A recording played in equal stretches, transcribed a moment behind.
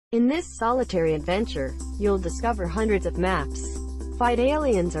In this solitary adventure, you'll discover hundreds of maps, fight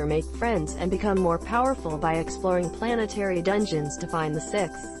aliens or make friends and become more powerful by exploring planetary dungeons to find the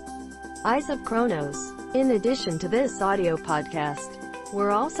sixth Eyes of Kronos. In addition to this audio podcast,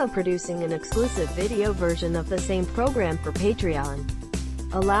 we're also producing an exclusive video version of the same program for Patreon,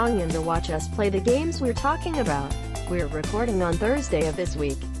 allowing you to watch us play the games we're talking about. We're recording on Thursday of this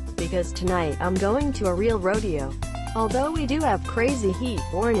week, because tonight I'm going to a real rodeo. Although we do have crazy heat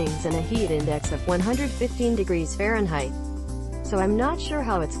warnings and a heat index of 115 degrees Fahrenheit, so I'm not sure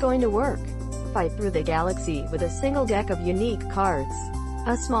how it's going to work. Fight through the galaxy with a single deck of unique cards,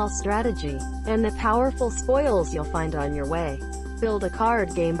 a small strategy, and the powerful spoils you'll find on your way. Build a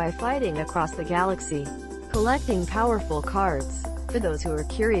card game by fighting across the galaxy, collecting powerful cards. For those who are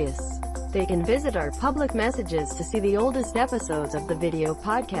curious, they can visit our public messages to see the oldest episodes of the video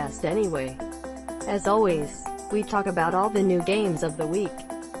podcast anyway. As always, we talk about all the new games of the week,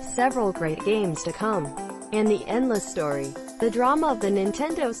 several great games to come, and the endless story, the drama of the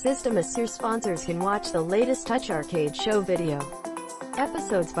Nintendo system, as your sponsors can watch the latest Touch Arcade show video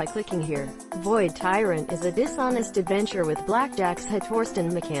episodes by clicking here. Void Tyrant is a dishonest adventure with Blackjack's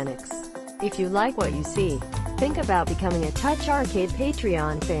Torsten mechanics. If you like what you see, think about becoming a Touch Arcade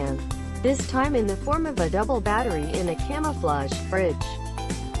Patreon fan, this time in the form of a double battery in a camouflage fridge.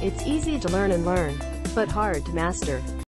 It's easy to learn, but hard to master.